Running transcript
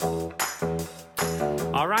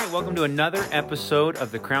All right, welcome to another episode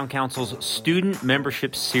of the Crown Council's Student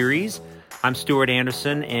Membership Series. I'm Stuart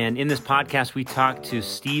Anderson, and in this podcast, we talk to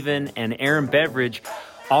Stephen and Aaron Beveridge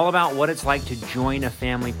all about what it's like to join a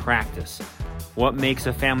family practice, what makes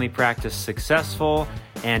a family practice successful,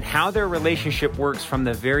 and how their relationship works from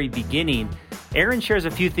the very beginning. Aaron shares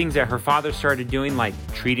a few things that her father started doing, like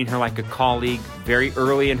treating her like a colleague very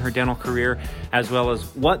early in her dental career, as well as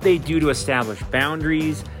what they do to establish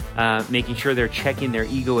boundaries, making sure they're checking their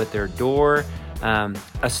ego at their door,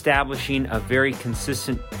 establishing a very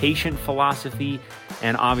consistent patient philosophy,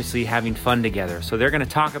 and obviously having fun together. So they're going to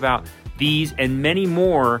talk about these and many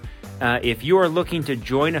more. If you are looking to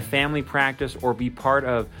join a family practice or be part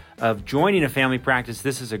of joining a family practice,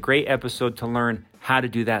 this is a great episode to learn how to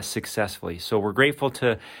do that successfully. So we're grateful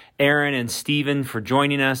to Aaron and Stephen for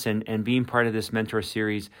joining us and being part of this mentor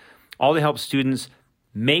series, all to help students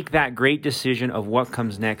make that great decision of what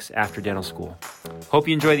comes next after dental school. Hope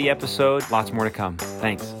you enjoy the episode. Lots more to come.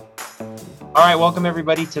 Thanks. All right, welcome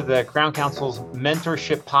everybody to the Crown Council's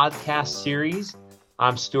Mentorship Podcast series.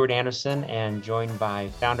 I'm Stuart Anderson and joined by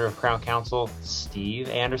founder of Crown Council, Steve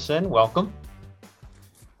Anderson. Welcome.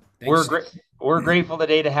 Thanks. We're grateful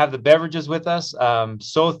today to have the Beverages with us.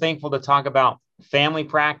 So thankful to talk about family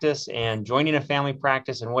practice and joining a family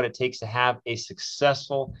practice and what it takes to have a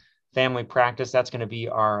successful family practice. That's going to be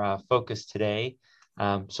our focus today.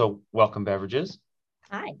 So welcome, Beverages.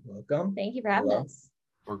 Hi. Welcome. Thank you for having us.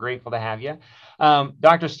 We're grateful to have you.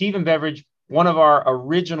 Dr. Stephen Beveridge, one of our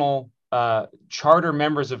original charter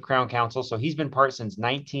members of Crown Council. So he's been part since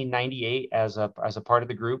 1998 as a part of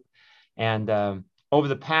the group. And over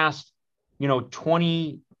the past,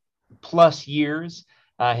 20 plus years,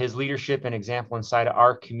 his leadership and example inside of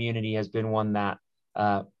our community has been one that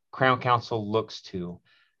Crown Council looks to.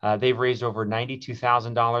 They've raised over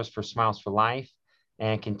 $92,000 for Smiles for Life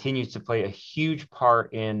and continues to play a huge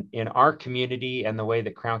part in our community and the way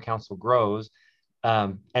that Crown Council grows.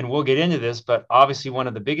 And we'll get into this, but obviously one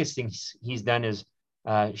of the biggest things he's done is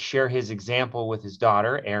share his example with his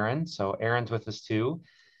daughter, Erin. So Erin's with us too.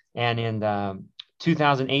 And in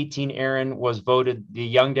 2018, Erin was voted the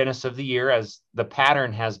Young Dentist of the Year, as the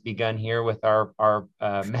pattern has begun here with our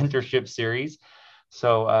mentorship series.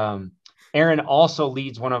 So Erin also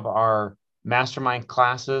leads one of our mastermind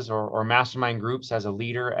classes or mastermind groups as a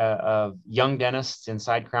leader of young dentists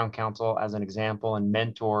inside Crown Council as an example and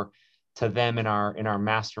mentor to them in our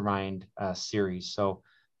mastermind series. So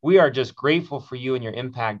we are just grateful for you and your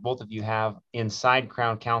impact both of you have inside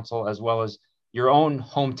Crown Council as well as your own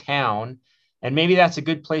hometown. And maybe that's a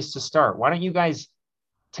good place to start. Why don't you guys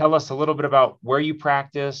tell us a little bit about where you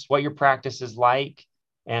practice, what your practice is like,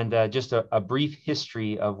 and just a brief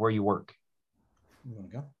history of where you work. You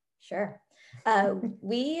want to go? Sure.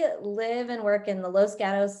 We live and work in the Los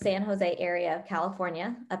Gatos, San Jose area of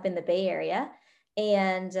California, up in the Bay Area.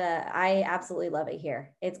 And I absolutely love it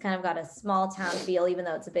here. It's kind of got a small town feel, even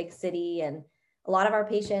though it's a big city. And a lot of our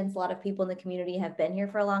patients, a lot of people in the community have been here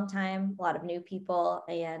for a long time, a lot of new people.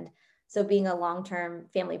 And so being a long-term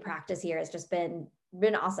family practice here has just been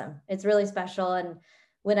awesome. It's really special. And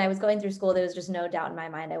when I was going through school, there was just no doubt in my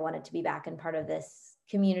mind I wanted to be back and part of this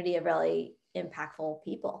community of really impactful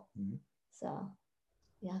people. Mm-hmm. So,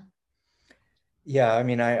 yeah. Yeah, I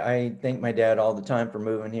mean, I thank my dad all the time for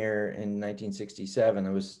moving here in 1967.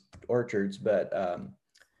 It was orchards, but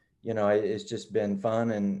it's just been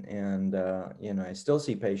fun, and I still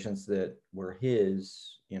see patients that were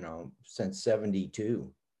his, since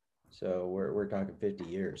 72. So we're talking 50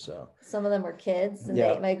 years. So some of them were kids, and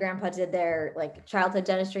yeah. My grandpa did their childhood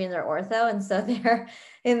dentistry and their ortho, and so they're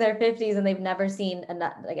in their 50s and they've never seen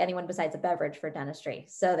anyone besides a beverage for dentistry.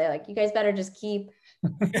 So they're like, you guys better just keep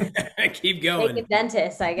going. Make a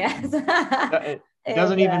dentist, I guess. It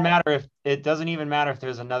doesn't even matter if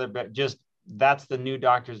there's another, just that's the new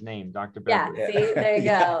doctor's name, Dr. Beveridge. Yeah, see, there you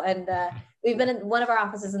go. And we've been in one of our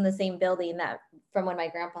offices in the same building that from when my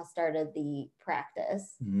grandpa started the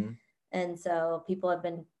practice. Mm-hmm. And so people have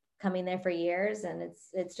been coming there for years, and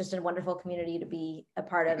it's just a wonderful community to be a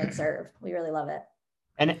part of and serve. We really love it.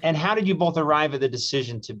 And how did you both arrive at the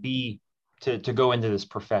decision to go into this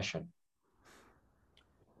profession?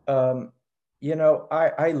 I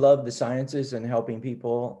love the sciences and helping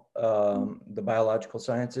people, the biological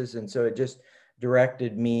sciences. And so it just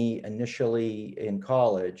directed me initially in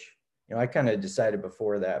college. I kind of decided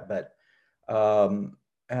before that, but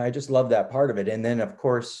I just love that part of it. And then, of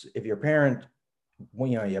course, if your parent,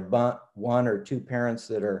 you have one or two parents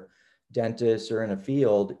that are dentists or in a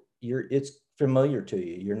field, it's familiar to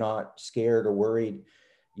you. You're not scared or worried.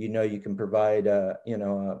 You can provide a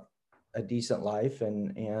decent life,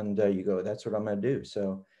 and you go, that's what I'm going to do.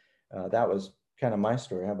 So that was kind of my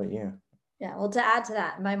story. How about you? Yeah, well, to add to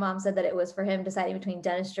that, my mom said that it was for him deciding between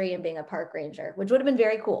dentistry and being a park ranger, which would have been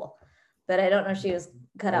very cool. But I don't know if she was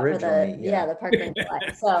cut out for the park ranger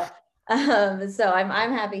life. So I'm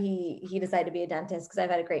happy he decided to be a dentist, because I've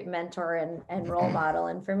had a great mentor and role model.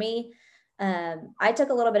 And for me, I took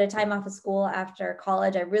a little bit of time off of school after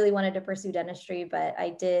college. I really wanted to pursue dentistry, but I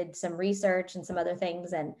did some research and some other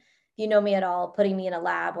things. And if you know me at all, putting me in a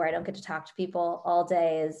lab where I don't get to talk to people all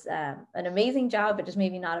day is an amazing job, but just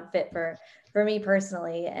maybe not a fit for me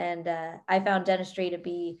personally. And I found dentistry to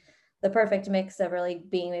be the perfect mix of really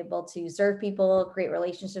being able to serve people, create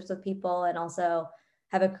relationships with people, and also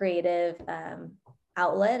have a creative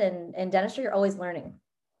outlet. And dentistry, you're always learning.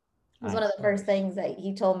 It was one of the first things that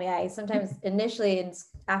he told me. I sometimes initially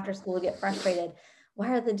after school would get frustrated. Why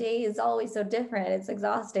are the days always so different? It's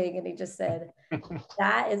exhausting. And he just said,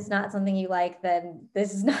 that is not something you like, then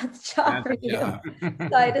this is not the job for you.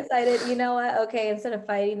 So I decided, you know what? Okay, instead of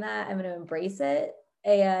fighting that, I'm going to embrace it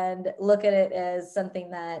and look at it as something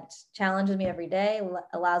that challenges me every day,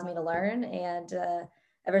 allows me to learn. And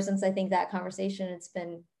ever since I think that conversation, it's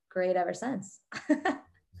been great ever since.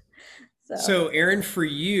 So Aaron, for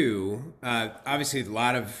you, obviously a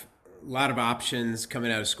lot of options coming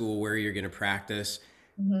out of school where you're going to practice.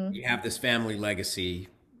 Mm-hmm. You have this family legacy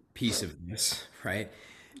piece of this, right?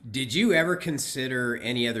 Did you ever consider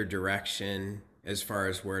any other direction as far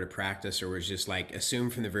as where to practice, or was just like assume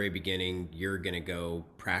from the very beginning you're going to go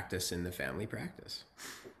practice in the family practice?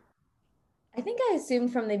 I think I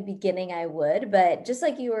assumed from the beginning I would, but just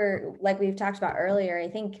like we've talked about earlier, I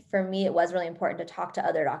think for me, it was really important to talk to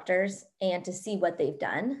other doctors and to see what they've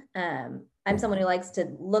done. I'm someone who likes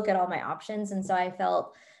to look at all my options. And so I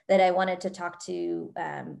felt that I wanted to talk to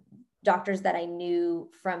doctors that I knew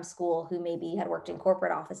from school who maybe had worked in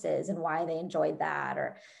corporate offices and why they enjoyed that,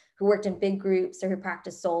 or who worked in big groups, or who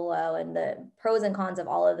practiced solo, and the pros and cons of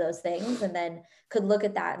all of those things. And then could look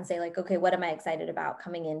at that and say like, okay, what am I excited about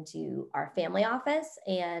coming into our family office?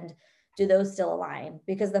 And do those still align?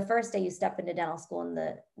 Because the first day you step into dental school and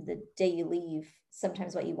the day you leave,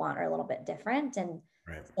 sometimes what you want are a little bit different. And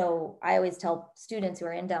right. So I always tell students who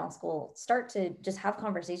are in dental school, start to just have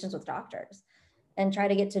conversations with doctors and try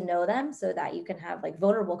to get to know them, so that you can have like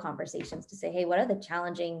vulnerable conversations to say, hey, what are the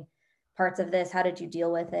challenging parts of this? How did you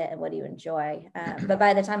deal with it? And what do you enjoy? But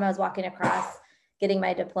by the time I was walking across getting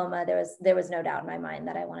my diploma, there was no doubt in my mind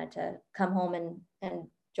that I wanted to come home and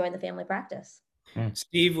join the family practice.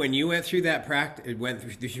 Steve, when you went through that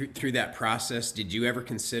through that process, did you ever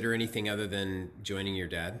consider anything other than joining your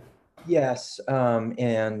dad? Yes.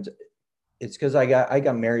 And it's because I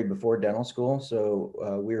got married before dental school.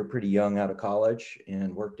 So we were pretty young out of college,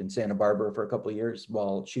 and worked in Santa Barbara for a couple of years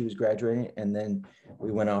while she was graduating. And then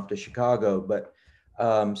we went off to Chicago. But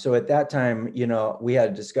so at that time, we had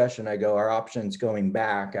a discussion. I go, our options going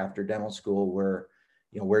back after dental school were,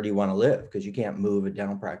 where do you want to live? Because you can't move a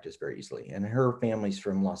dental practice very easily. And her family's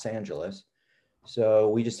from Los Angeles. So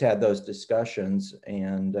we just had those discussions,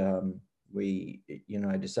 and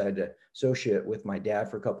I decided to associate with my dad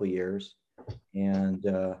for a couple of years. And,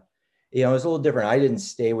 it was a little different. I didn't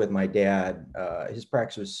stay with my dad. His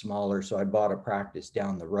practice was smaller, so I bought a practice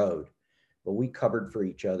down the road. But we covered for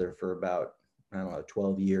each other for about,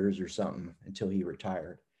 12 years or something until he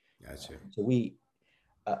retired. Gotcha. So we,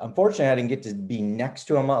 unfortunately, I didn't get to be next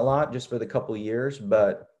to him a lot just for the couple of years,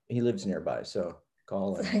 but he lives nearby, so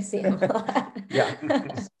call him. I see him a lot. Yeah.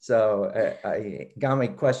 So I got my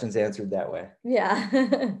questions answered that way.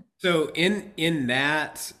 Yeah. So in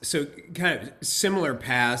that, so kind of similar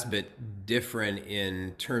paths, but different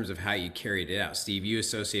in terms of how you carried it out. Steve, you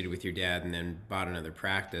associated with your dad and then bought another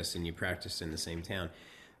practice, and you practiced in the same town.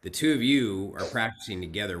 The two of you are practicing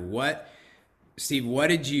together. Steve, what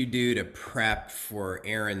did you do to prep for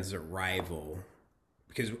Aaron's arrival?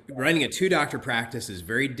 Because running a 2-doctor practice is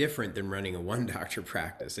very different than running a 1-doctor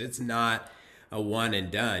practice. It's not a one and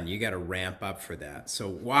done. You got to ramp up for that. So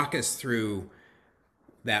walk us through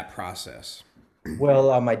that process.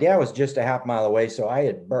 Well, my dad was just a half mile away, so I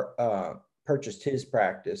had purchased his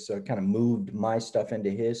practice, so I kind of moved my stuff into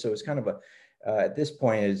his. So it was kind of at this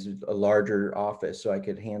point, is a larger office, so I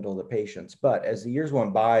could handle the patients. But as the years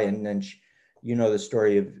went by, and then the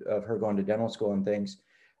story of her going to dental school and things,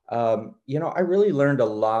 I really learned a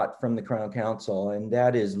lot from the Crown Council, and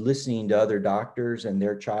that is listening to other doctors and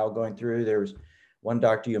their child going through. There was one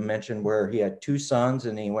doctor you mentioned where he had 2 sons,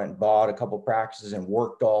 and he went and bought a couple practices and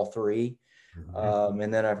worked all 3. Mm-hmm.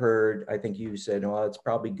 And then I think you said, well, it's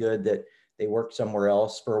probably good that they worked somewhere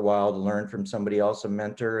else for a while to learn from somebody else, a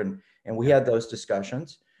mentor. And we had those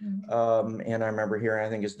discussions. Mm-hmm. And I remember hearing, I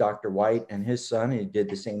think it's Dr. White and his son, he did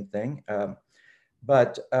the same thing.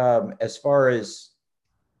 But as far as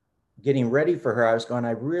getting ready for her, I was going,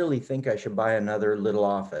 I really think I should buy another little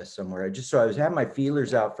office somewhere. So I was having my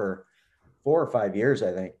feelers out for 4 or 5 years,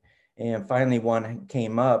 I think. And finally one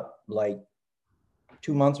came up like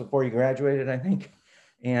 2 months before you graduated, I think.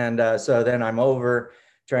 And so then I'm over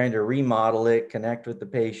trying to remodel it, connect with the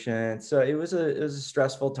patient. So it was a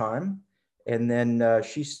stressful time. And then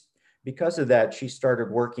because of that, she started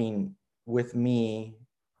working with me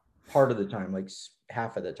part of the time, like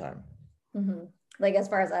half of the time. Mm-hmm. Like as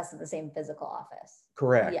far as us in the same physical office.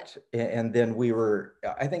 Correct. Yeah. And then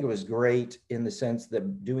I think it was great in the sense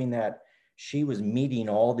that doing that, she was meeting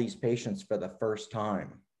all these patients for the first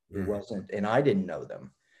time. It wasn't, and I didn't know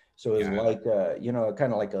them. So it was like,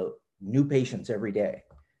 kind of like a new patients every day.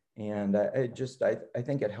 And I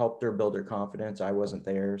think it helped her build her confidence. I wasn't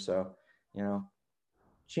there. So,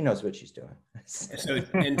 she knows what she's doing. So,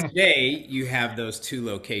 and today you have those 2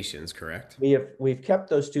 locations, correct? We've kept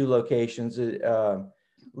those 2 locations. A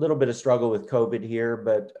little bit of struggle with COVID here,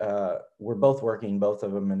 but we're both working both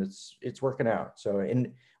of them, and it's working out. So,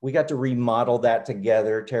 and we got to remodel that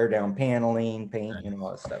together, tear down paneling, paint,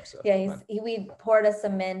 all that stuff. So yeah, we poured a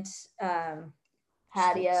cement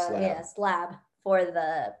patio, slab for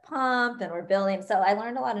the pump, and we're building. So I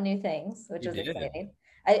learned a lot of new things, which was exciting.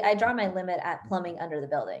 I draw my limit at plumbing under the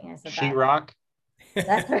building. I said sheetrock.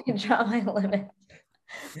 That's where I draw my limit.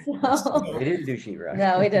 So, we didn't do sheetrock.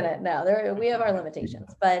 No, we didn't. No, we have our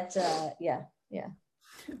limitations, but yeah.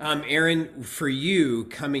 Aaron, for you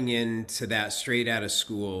coming into that straight out of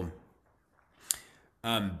school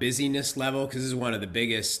busyness level, because this is one of the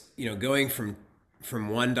biggest, going from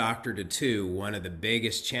one doctor to 2, one of the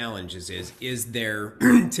biggest challenges is there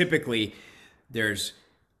typically there's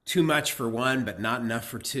too much for one, but not enough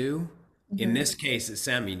for 2. Mm-hmm. In this case, it's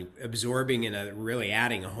absorbing and really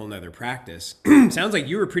adding a whole nother practice. Sounds like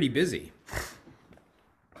you were pretty busy.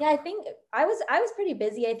 Yeah, I think I was pretty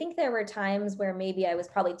busy. I think there were times where maybe I was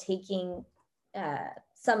probably taking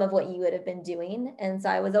some of what you would have been doing. And so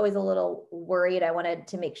I was always a little worried. I wanted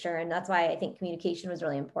to make sure. And that's why I think communication was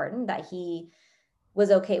really important, that he was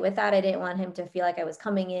okay with that. I didn't want him to feel like I was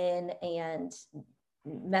coming in and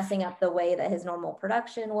messing up the way that his normal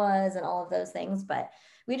production was and all of those things. But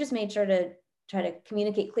we just made sure to try to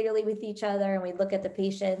communicate clearly with each other, and we look at the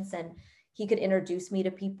patients, and he could introduce me to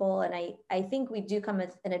people. And I think we do come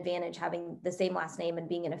with an advantage having the same last name and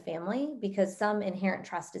being in a family, because some inherent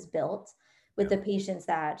trust is built with the patients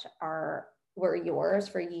that were yours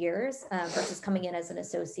for years versus coming in as an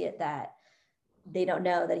associate that they don't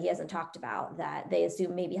know, that he hasn't talked about, that they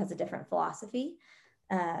assume maybe has a different philosophy.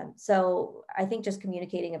 So I think just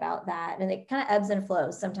communicating about that, and it kind of ebbs and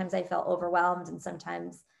flows. Sometimes I felt overwhelmed, and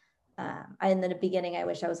sometimes in the beginning, I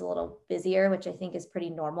wish I was a little busier, which I think is pretty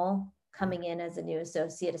normal coming in as a new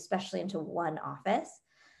associate, especially into one office.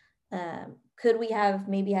 Could we have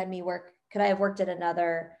maybe had me could I have worked at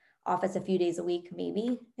another office a few days a week?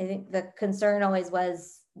 Maybe. I think the concern always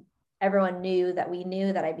was everyone knew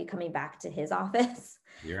that I'd be coming back to his office.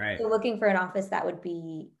 You're right. So looking for an office that would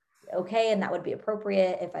be okay and that would be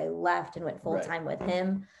appropriate if I left and went full time with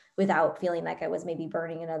him without feeling like I was maybe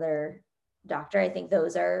burning another doctor. I think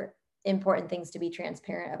those are important things to be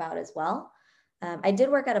transparent about as well. I did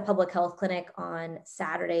work at a public health clinic on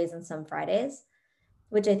Saturdays and some Fridays,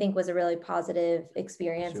 which I think was a really positive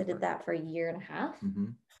experience. Super. I did that for 1.5 years.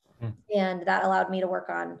 Mm-hmm. And that allowed me to work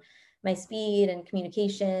on my speed and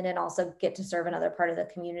communication, and also get to serve another part of the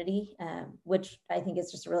community, which I think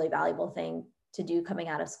is just a really valuable thing to do coming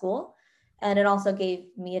out of school. And it also gave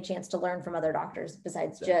me a chance to learn from other doctors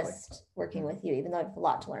besides just working with you, even though I have a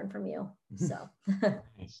lot to learn from you. So.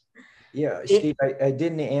 Yeah, Steve, I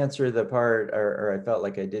didn't answer the part, or I felt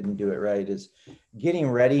like I didn't do it right, is getting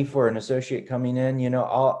ready for an associate coming in.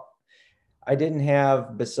 I didn't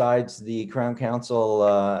have, besides the Crown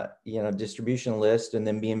Council, distribution list, and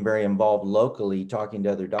then being very involved locally, talking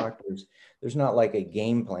to other doctors, there's not like a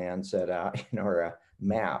game plan set out, or a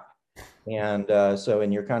map. And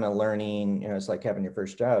and you're kind of learning, it's like having your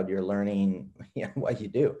first child, you're learning what you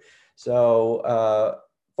do. So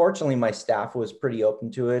fortunately, my staff was pretty open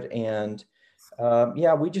to it. And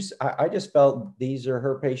I just felt these are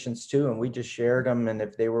her patients too. And we just shared them. And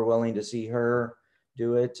if they were willing to see her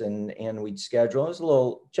do it, and we'd schedule. It was a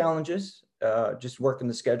little challenges, just working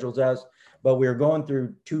the schedules out, but we were going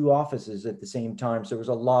through 2 offices at the same time. So there was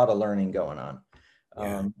a lot of learning going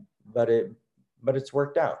on, but it's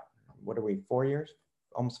worked out. What are we, 4 years,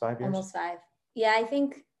 almost 5 years? Almost 5. Yeah. I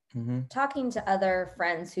think talking to other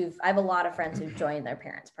friends I have a lot of friends who've joined their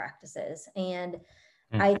parents' practices. And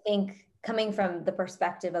I think coming from the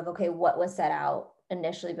perspective of, okay, what was set out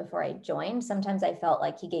initially before I joined. Sometimes I felt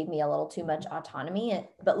like he gave me a little too much autonomy,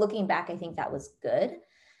 but looking back, I think that was good.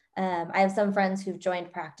 I have some friends who've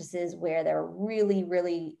joined practices where there are really,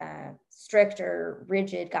 really strict or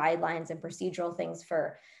rigid guidelines and procedural things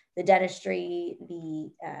for the dentistry,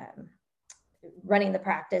 the running the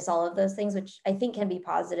practice, all of those things, which I think can be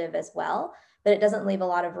positive as well, but it doesn't leave a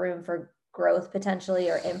lot of room for growth potentially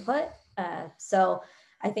or input. So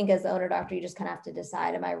I think as the owner doctor, you just kind of have to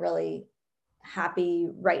decide, am I really happy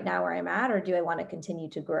right now where I'm at, or do I want to continue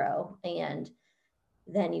to grow? And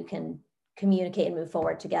then you can communicate and move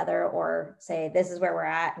forward together, or say, this is where we're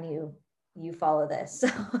at and you follow this. So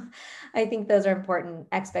I think those are important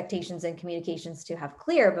expectations and communications to have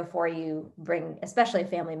clear before you bring, especially a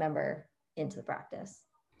family member, into the practice.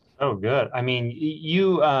 Oh, good. I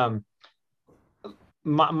mean,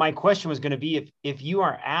 my question was going to be, if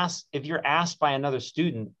you're asked by another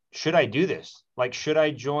student, should I do this? Like, should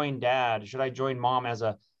I join dad? Should I join mom as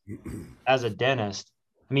a dentist?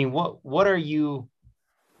 I mean, what are you,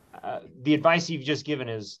 the advice you've just given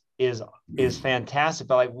is fantastic,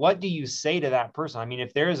 but like, what do you say to that person? I mean,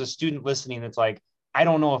 if there is a student listening that's like, I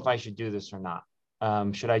don't know if I should do this or not.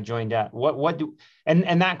 Should I join dad?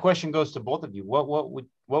 And that question goes to both of you.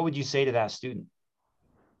 What would you say to that student?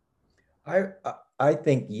 I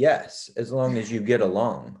think yes, as long as you get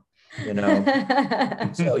along, you know.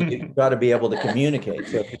 So you've got to be able to communicate.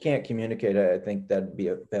 So if you can't communicate, I think that'd be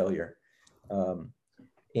a failure.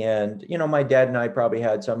 And, you know, my dad and I probably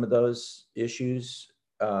had some of those issues,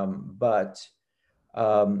 but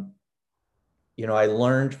you know, I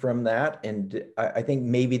learned from that. And I think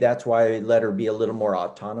maybe that's why I let her be a little more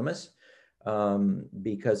autonomous,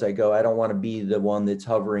 because I don't want to be the one that's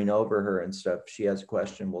hovering over her and stuff. She has a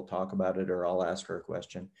question, we'll talk about it, or I'll ask her a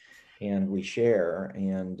question and we share.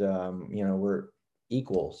 And, you know, we're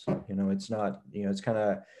equals, you know, it's not, you know, it's kind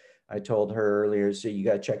of, I told her earlier, so you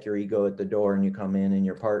got to check your ego at the door and you come in and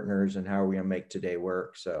your partners and how are we going to make today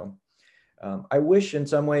work? So I wish in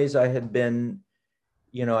some ways I had been,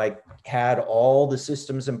 you know, I had all the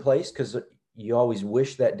systems in place, because you always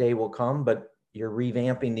wish that day will come, but you're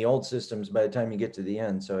revamping the old systems by the time you get to the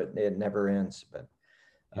end. So it never ends. But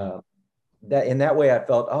that in that way I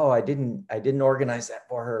felt, oh, I didn't organize that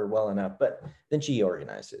for her well enough, but then she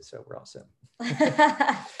organized it. So we're all set.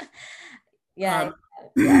 Yeah.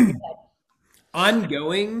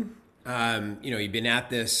 Ongoing, you know, you've been at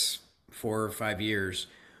this 4 or 5 years.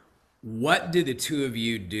 What do the two of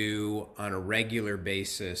you do on a regular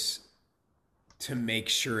basis to make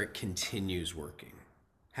sure it continues working?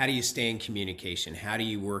 How do you stay in communication? How do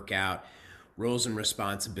you work out roles and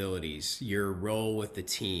responsibilities, your role with the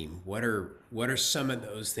team? What are some of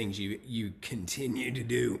those things you continue to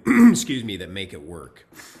do, excuse me, that make it work?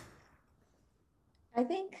 I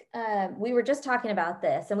think we were just talking about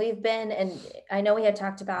this, and we've been, and I know we had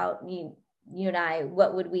talked about you and I,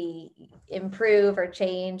 what would we improve or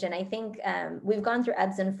change? And I think we've gone through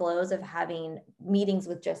ebbs and flows of having meetings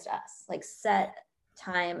with just us, like set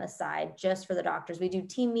time aside just for the doctors. We do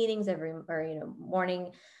team meetings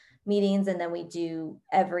morning meetings, and then we do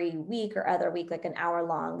every week or other week, like an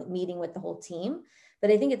hour-long meeting with the whole team.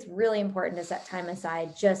 But I think it's really important to set time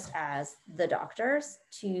aside just as the doctors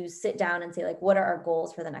to sit down and say, like, what are our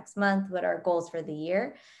goals for the next month? What are our goals for the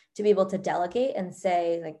year? To be able to delegate and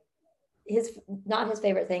say, like, not his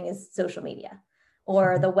favorite thing is social media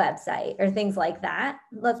or the website or things like that.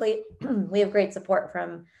 Luckily, we have great support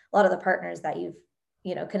from a lot of the partners that you've,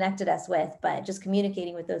 you know, connected us with, but just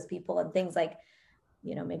communicating with those people and things like,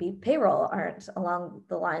 you know, maybe payroll aren't along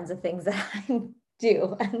the lines of things that I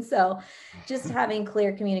do. And so just having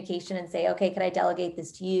clear communication and say, okay, can I delegate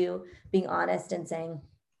this to you? Being honest and saying,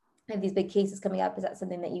 I have these big cases coming up. Is that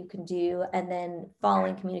something that you can do? And then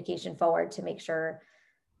following communication forward to make sure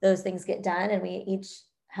those things get done and we each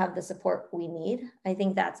have the support we need. I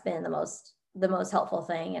think that's been the most helpful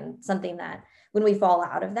thing, and something that when we fall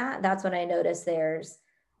out of that, that's when I notice there's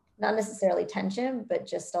not necessarily tension, but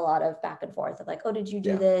just a lot of back and forth of like, oh, did you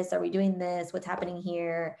do this? Are we doing this? What's happening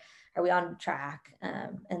here? Are we on track?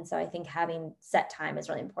 And so I think having set time is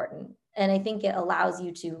really important. And I think it allows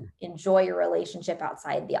you to enjoy your relationship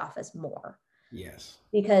outside the office more. Yes.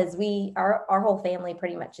 Because our whole family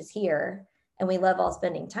pretty much is here, and we love all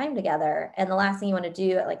spending time together. And the last thing you want to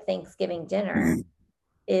do at like Thanksgiving dinner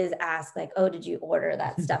is ask like, oh, did you order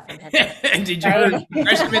that stuff from Pinterest? Did you order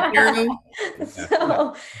fresh material?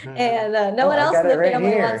 So, and no one else in the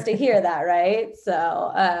family wants to hear that, right?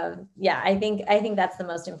 So, yeah, I think that's the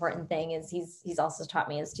most important thing. Is he's also taught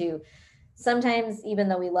me is to sometimes, even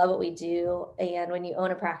though we love what we do, and when you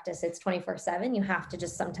own a practice, it's 24/7. You have to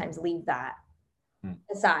just sometimes leave that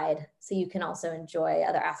aside so you can also enjoy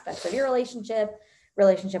other aspects of your relationship,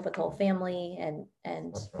 relationship with the whole family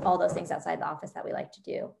and all those things outside the office that we like to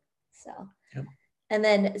do. So, Yep. And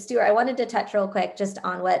then Stuart, I wanted to touch real quick just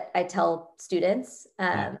on what I tell students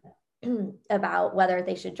about whether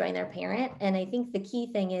they should join their parent. And I think the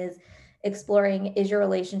key thing is exploring, is your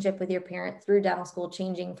relationship with your parent through dental school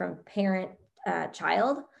changing from parent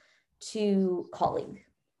child to colleague?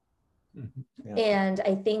 Yeah. And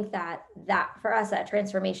I think that for us, that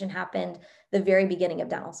transformation happened the very beginning of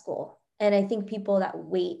dental school. And I think people that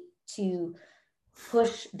wait to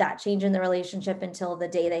push that change in the relationship until the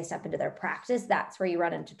day they step into their practice, that's where you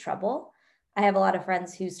run into trouble. I have a lot of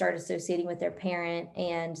friends who start associating with their parent,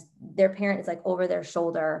 and their parent is like over their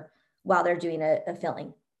shoulder while they're doing a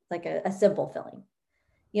filling, like a simple filling.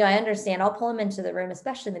 You know, I understand, I'll pull them into the room,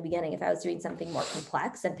 especially in the beginning, if I was doing something more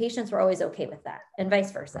complex, and patients were always okay with that, and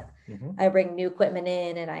vice versa. Mm-hmm. I bring new equipment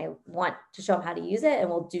in and I want to show them how to use it, and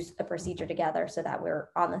we'll do a procedure together so that we're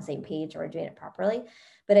on the same page and we're doing it properly.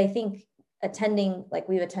 But I think attending, like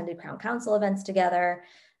we've attended Crown Council events together,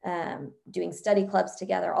 doing study clubs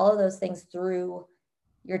together, all of those things through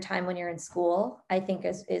your time when you're in school, I think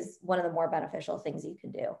is one of the more beneficial things you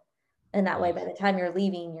can do. And that way, by the time you're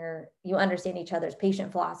leaving, you understand each other's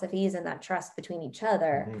patient philosophies, and that trust between each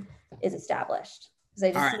other is established. Because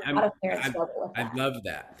I just see a lot of parents struggle with that. I love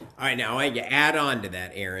that. All right, now I add on to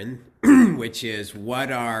that, Aaron, which is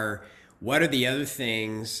what are the other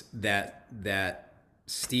things that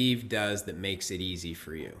Steve does that makes it easy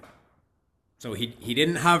for you? So he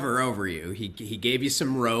didn't hover over you. He gave you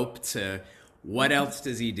some rope to. What else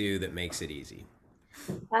does he do that makes it easy?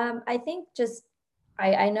 I think just.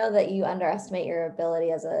 I know that you underestimate your ability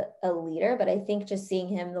as a leader, but I think just seeing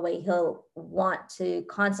him the way he'll want to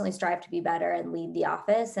constantly strive to be better and lead the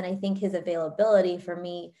office. And I think his availability for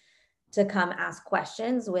me to come ask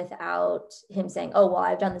questions without him saying, oh, well,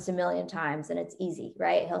 I've done this a million times and it's easy,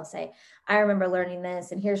 right? He'll say, I remember learning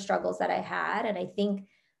this and here's struggles that I had. And I think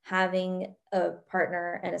having a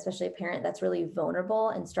partner, and especially a parent that's really vulnerable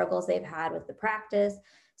and struggles they've had with the practice,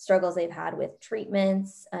 struggles they've had with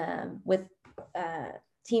treatments, with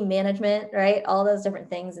team management, right? All those different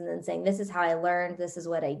things. And then saying, this is how I learned, this is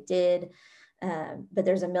what I did. But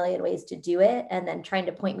there's a million ways to do it. And then trying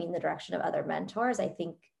to point me in the direction of other mentors, I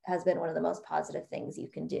think has been one of the most positive things you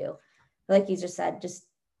can do. Like you just said, just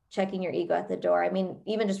checking your ego at the door. I mean,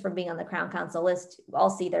 even just from being on the Crown Council list, I'll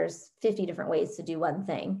see there's 50 different ways to do one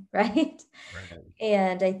thing, right? Right.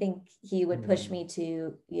 And I think he would push me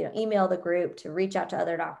to, email the group, to reach out to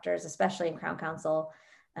other doctors, especially in Crown Council,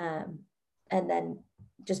 and then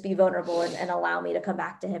just be vulnerable and allow me to come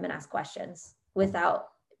back to him and ask questions without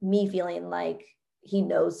me feeling like he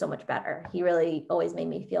knows so much better. He really always made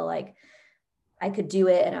me feel like I could do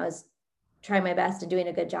it, and I was trying my best and doing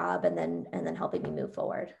a good job, and then helping me move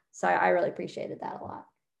forward. So I really appreciated that a lot.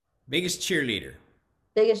 Biggest cheerleader.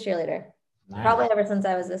 Nice. Probably ever since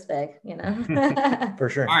I was this big, For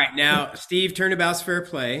sure. All right, now Steve, Turnabout's Fair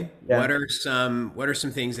Play. Yeah. What are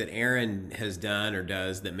some things that Aaron has done or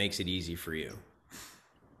does that makes it easy for you?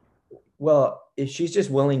 Well, if she's just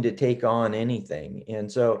willing to take on anything.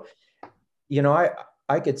 And so,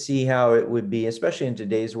 I could see how it would be, especially in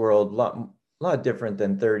today's world, a lot different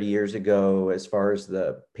than 30 years ago, as far as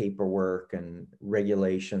the paperwork and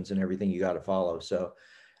regulations and everything you got to follow. So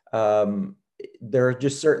there are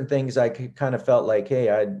just certain things I kind of felt like,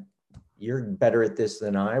 hey, you're better at this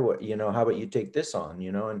than I would, how about you take this on,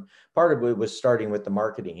 and part of it was starting with the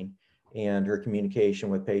marketing and her communication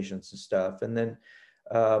with patients and stuff. And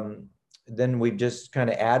then we've just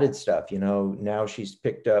kind of added stuff, now she's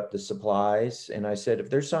picked up the supplies, and I said,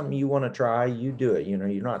 if there's something you want to try, you do it.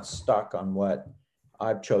 You're not stuck on what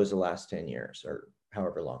I've chose the last 10 years or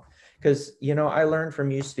however long. Because, I learned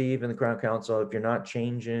from you, Steve, in the Crown Council, if you're not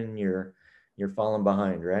changing, you're falling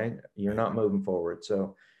behind, right? You're not moving forward.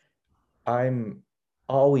 So I'm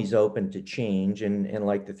always open to change, and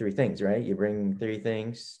like the three things, right? You bring three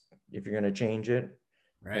things if you're going to change it.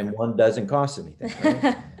 Right. And one doesn't cost anything,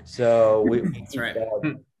 right? So we That's right.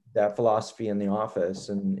 that philosophy in the office,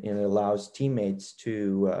 and it allows teammates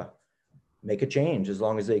to make a change as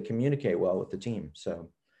long as they communicate well with the team. So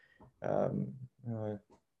trying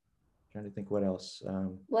to think what else.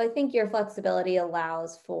 Well, I think your flexibility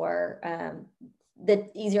allows for the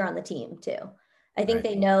easier on the team too. I think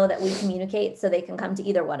they know that we communicate, so they can come to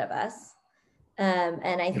either one of us.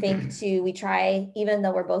 And I think too, we try, even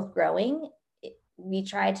though we're both growing, we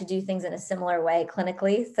try to do things in a similar way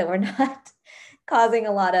clinically. So we're not causing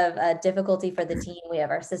a lot of difficulty for the team. We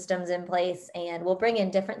have our systems in place, and we'll bring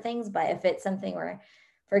in different things. But if it's something where,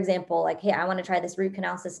 for example, like, hey, I want to try this root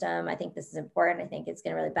canal system, I think this is important, I think it's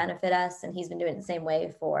going to really benefit us. And he's been doing it the same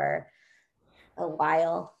way for a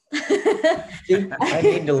while. See, I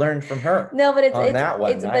need to learn from her. No, but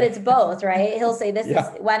it's both, right? He'll say, this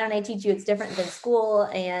Yeah. is, why don't I teach you? It's different than school.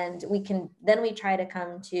 And then we try to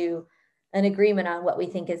come to an agreement on what we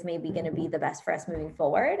think is maybe going to be the best for us moving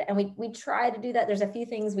forward. And we try to do that. There's a few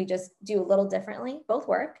things we just do a little differently. Both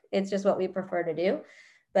work. It's just what we prefer to do.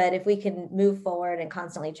 But if we can move forward and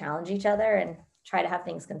constantly challenge each other and try to have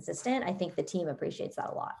things consistent, I think the team appreciates that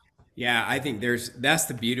a lot. Yeah, I think that's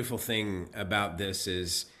the beautiful thing about this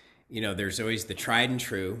is, there's always the tried and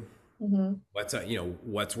true. Mm-hmm.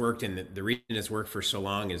 What's worked, and the reason it's worked for so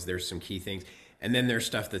long is there's some key things. And then there's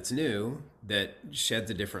stuff that's new that sheds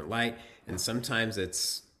a different light. And sometimes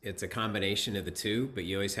it's a combination of the two, but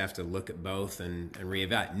you always have to look at both and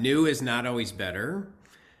reevaluate. New is not always better,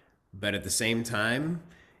 but at the same time,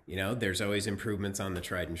 there's always improvements on the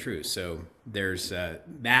tried and true. So there's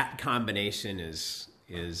that combination is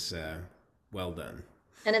well done.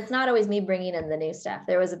 And it's not always me bringing in the new stuff.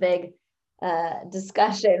 There was a big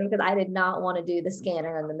discussion because I did not want to do the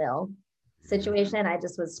scanner in the mill situation. I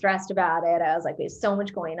just was stressed about it. I was like, there's so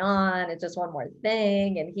much going on. It's just one more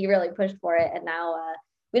thing. And he really pushed for it. And now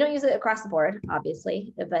we don't use it across the board,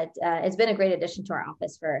 obviously, but it's been a great addition to our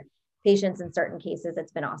office for patients in certain cases.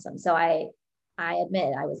 It's been awesome. So I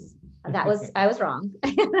admit I was wrong.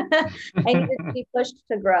 I needed to be pushed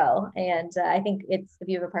to grow. And I think if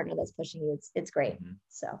you have a partner that's pushing you, it's great.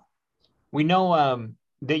 So we know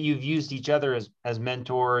that you've used each other as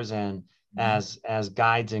mentors and as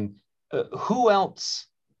guides, and who else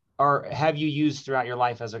have you used throughout your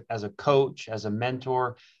life as a coach, as a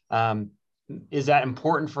mentor? Is that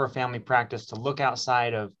important for a family practice to look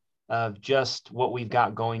outside of just what we've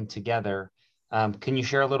got going together? Can you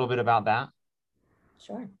share a little bit about that?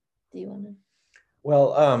 Sure. Do you want to?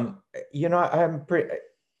 Well,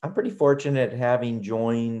 I'm pretty fortunate having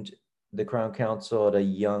joined the Crown Council at a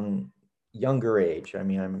younger age. I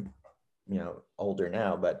mean, I'm, older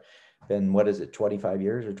now, but been, 25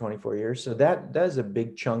 years or 24 years. So that's a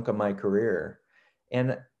big chunk of my career.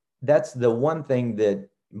 And that's the one thing that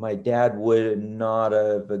my dad would not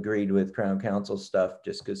have agreed with Crown Council stuff,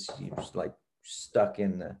 just because he was like stuck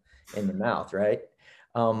in the mouth. Right.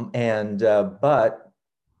 But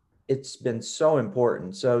it's been so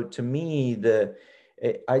important. So to me,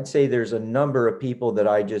 I'd say there's a number of people that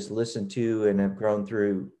I just listen to and have grown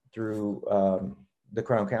through the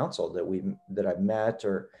Crown Council that I've met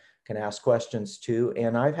or can ask questions to.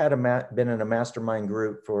 And I've been in a mastermind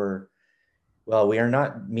group for, well, we are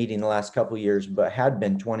not meeting the last couple of years, but had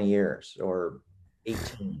been 20 years or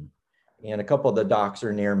 18. And a couple of the docs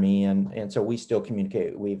are near me. And so we still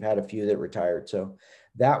communicate. We've had a few that retired. So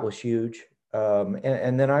that was huge.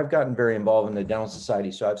 And then I've gotten very involved in the Dental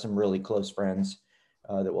Society. So I have some really close friends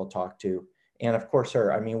that we'll talk to. And of course,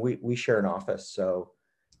 her, I mean, we share an office. So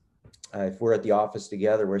if we're at the office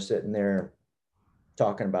together, we're sitting there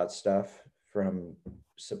talking about stuff from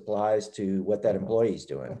supplies to what that employee's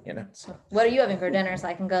doing, So, what are you having for dinner so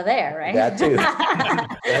I can go there, right? That too.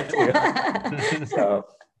 So,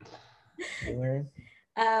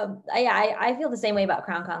 I feel the same way about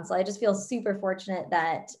Crown Council. I just feel super fortunate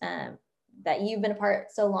that you've been a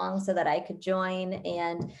part so long so that I could join,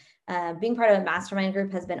 and being part of a mastermind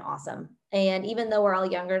group has been awesome. And even though we're all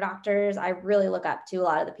younger doctors, I really look up to a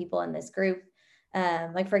lot of the people in this group.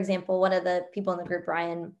 Like, for example, one of the people in the group,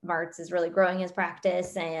 Ryan Martz, is really growing his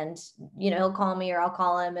practice, and, he'll call me or I'll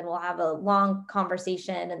call him and we'll have a long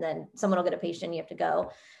conversation, and then someone will get a patient and you have to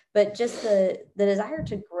go. But just the desire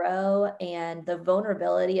to grow and the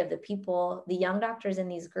vulnerability of the people, the young doctors in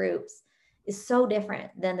these groups, is so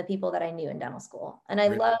different than the people that I knew in dental school. And I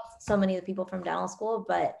love so many of the people from dental school,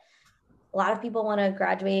 but a lot of people want to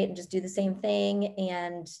graduate and just do the same thing.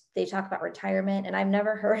 And they talk about retirement. And I've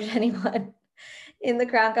never heard anyone in the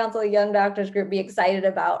Crown Council Young Doctors group be excited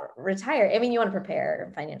about retire. I mean, you want to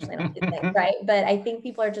prepare financially and all these things, right? But I think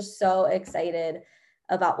people are just so excited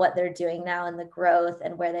about what they're doing now and the growth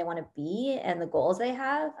and where they want to be and the goals they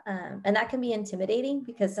have. And that can be intimidating,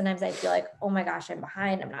 because sometimes I feel like, oh my gosh, I'm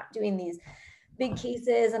behind. I'm not doing these big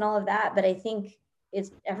cases and all of that. But I think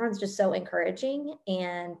everyone's just so encouraging,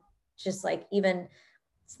 and just like even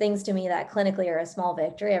things to me that clinically are a small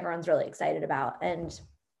victory, everyone's really excited about. And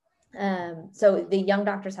so the young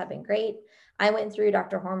doctors have been great. I went through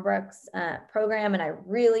Dr. Hornbrook's program, and I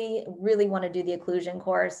really, really want to do the occlusion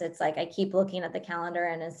course. It's like I keep looking at the calendar,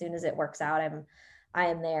 and as soon as it works out, I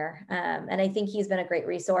am there. And I think he's been a great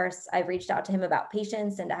resource. I've reached out to him about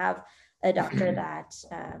patients, and to have a doctor that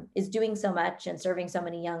is doing so much and serving so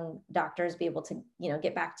many young doctors be able to,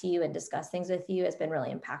 get back to you and discuss things with you has been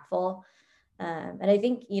really impactful. And I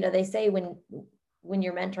think, they say when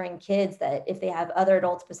you're mentoring kids that if they have other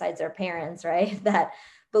adults besides their parents, right, that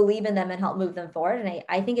believe in them and help move them forward. And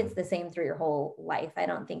I think it's the same through your whole life. I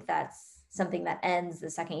don't think that's something that ends the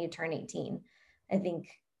second you turn 18. I think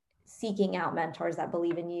seeking out mentors that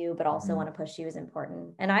believe in you, but also want to push you is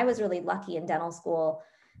important. And I was really lucky in dental school.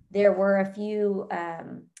 There were a few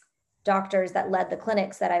doctors that led the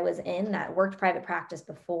clinics that I was in that worked private practice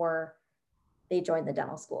before they joined the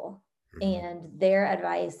dental school. And their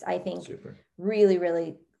advice, I think, really,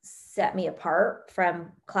 really set me apart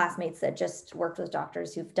from classmates that just worked with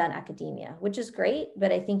doctors who've done academia, which is great,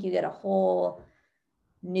 but I think you get a whole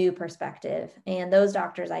new perspective. And those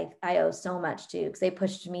doctors I owe so much to, because they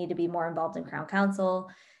pushed me to be more involved in Crown Council.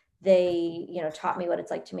 They, taught me what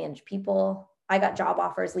it's like to manage people. I got job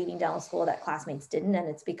offers leaving dental school that classmates didn't, and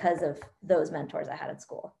it's because of those mentors I had at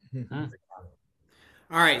school. All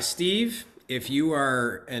right, Steve, if you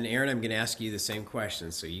are, and Aaron, I'm going to ask you the same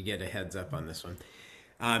question, so you get a heads up on this one.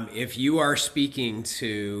 If you are speaking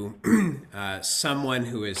to someone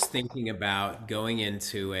who is thinking about going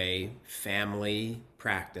into a family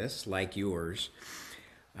practice like yours,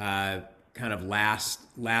 kind of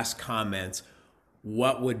last comments,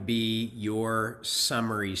 what would be your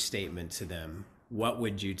summary statement to them? What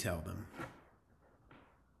would you tell them?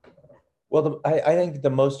 Well, I think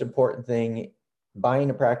the most important thing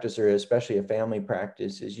buying a practice, or especially a family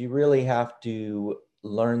practice, is you really have to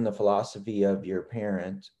learn the philosophy of your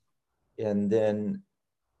parent. And then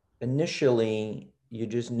initially you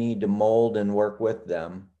just need to mold and work with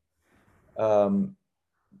them,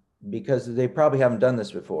 because they probably haven't done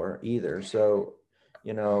this before either. So,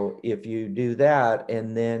 if you do that,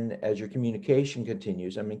 and then as your communication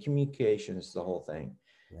continues, communication is the whole thing.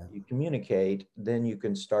 Yeah. You communicate, then you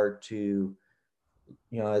can start to,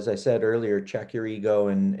 as I said earlier, check your ego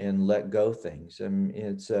and let go things.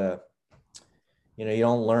 It's you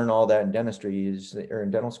don't learn all that in dentistry or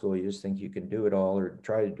in dental school. You just think you can do it all or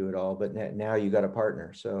try to do it all, but now you got a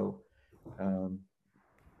partner. So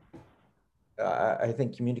I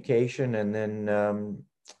think communication, and then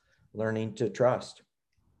learning to trust.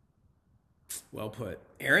 Well put.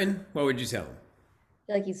 Aaron, what would you tell them? I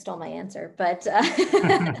feel like you stole my answer, but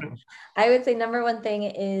I would say number one thing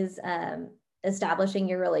is establishing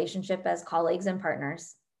your relationship as colleagues and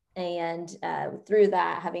partners. And through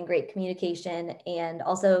that, having great communication, and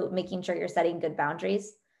also making sure you're setting good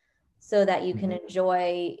boundaries so that you can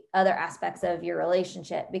enjoy other aspects of your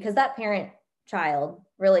relationship, because that parent-child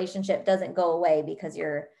relationship doesn't go away because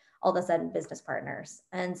you're all of a sudden business partners.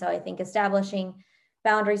 And so I think establishing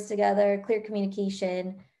boundaries together, clear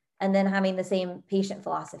communication, and then having the same patient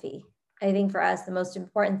philosophy. I think for us, the most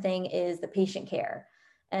important thing is the patient care.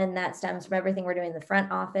 And that stems from everything we're doing in the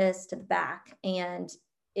front office to the back. And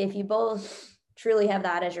if you both truly have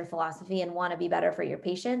that as your philosophy and want to be better for your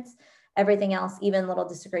patients, everything else, even little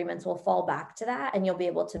disagreements, will fall back to that, and you'll be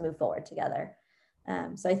able to move forward together.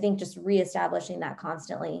 So I think just reestablishing that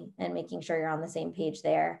constantly and making sure you're on the same page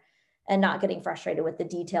there, and not getting frustrated with the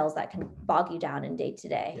details that can bog you down in day to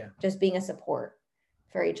day. Just being a support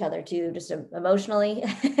for each other too, just emotionally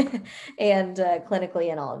and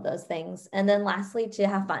clinically, and all of those things. And then lastly, to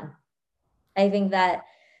have fun. I think that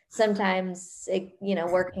sometimes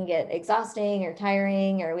work can get exhausting or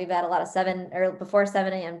tiring, or we've had a lot of before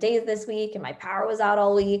 7 a.m. days this week, and my power was out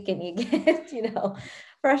all week, and you get,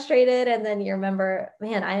 frustrated. And then you remember,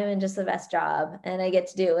 man, I am in just the best job, and I get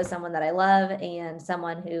to do it with someone that I love, and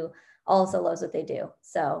someone who also loves what they do.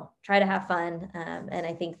 So try to have fun. And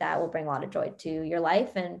I think that will bring a lot of joy to your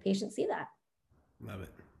life, and patients see that. Love it.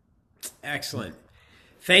 Excellent.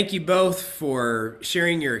 Thank you both for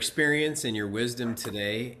sharing your experience and your wisdom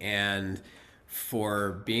today, and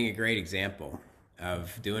for being a great example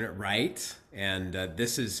of doing it right. And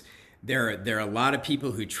there are a lot of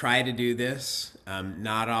people who try to do this.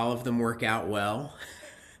 Not all of them work out well,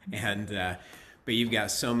 but you've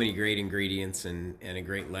got so many great ingredients and a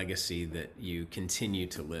great legacy that you continue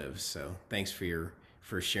to live. So thanks for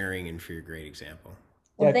sharing and for your great example.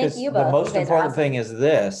 Well, thank you both. The most important thing is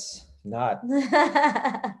this. Not.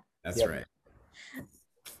 That's right.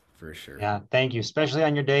 For sure. Yeah. Thank you. Especially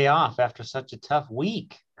on your day off after such a tough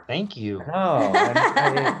week. Thank you. No,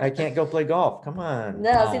 I can't go play golf. Come on.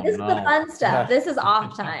 No, see, this is the fun stuff. This is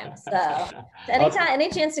off time. So any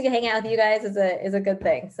chance to hang out with you guys is a good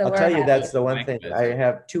thing. So I'll tell you, that's the one thing. I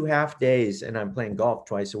have 2 half days, and I'm playing golf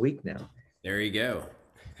twice a week now. There you go.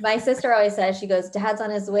 My sister always says, she goes, Dad's on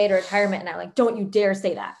his way to retirement. And I'm like, don't you dare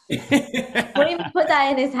say that. Don't even put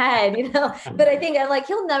that in his head, you know? But I think I'm like,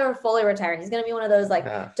 he'll never fully retire. He's going to be one of those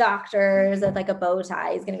like doctors with like a bow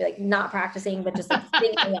tie. He's going to be like not practicing, but just like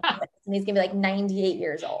sitting in the office. And he's going to be like 98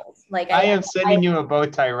 years old. Like I am sending you a bow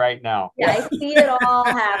tie right now. Yeah, I see it all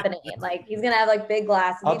happening. Like he's going to have like big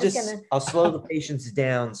glasses. I'll slow the patients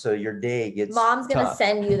down so your day gets Mom's going to tough.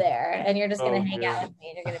 send you there and you're just going to hang out with me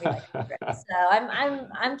and you're going to be like, so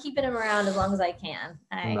I'm keeping him around as long as I can.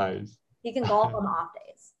 Nice. He can golf on off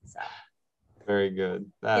days. So very good.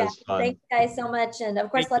 That is fun. Thank you guys so much. And of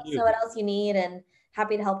course, let us know what else you need and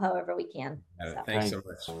happy to help however we can. So. Thanks so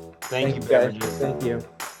much. Thank you, Beverages. Thank you.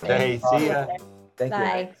 Hey, see ya. Thank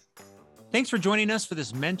Bye. you. Thanks for joining us for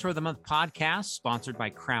this Mentor of the Month podcast sponsored by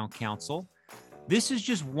Crown Counsel. This is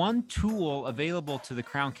just one tool available to the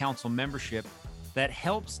Crown Counsel membership that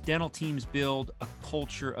helps dental teams build a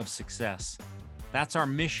culture of success. That's our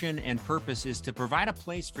mission and purpose, is to provide a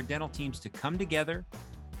place for dental teams to come together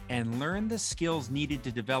and learn the skills needed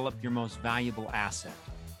to develop your most valuable asset,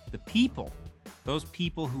 the people, those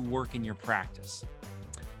people who work in your practice.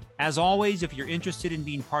 As always, if you're interested in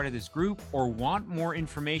being part of this group or want more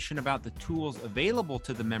information about the tools available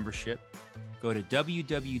to the membership, go to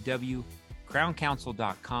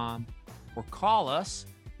www.crowncounsel.com or call us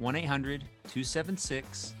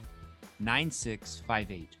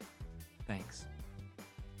 1-800-276-9658. Thanks.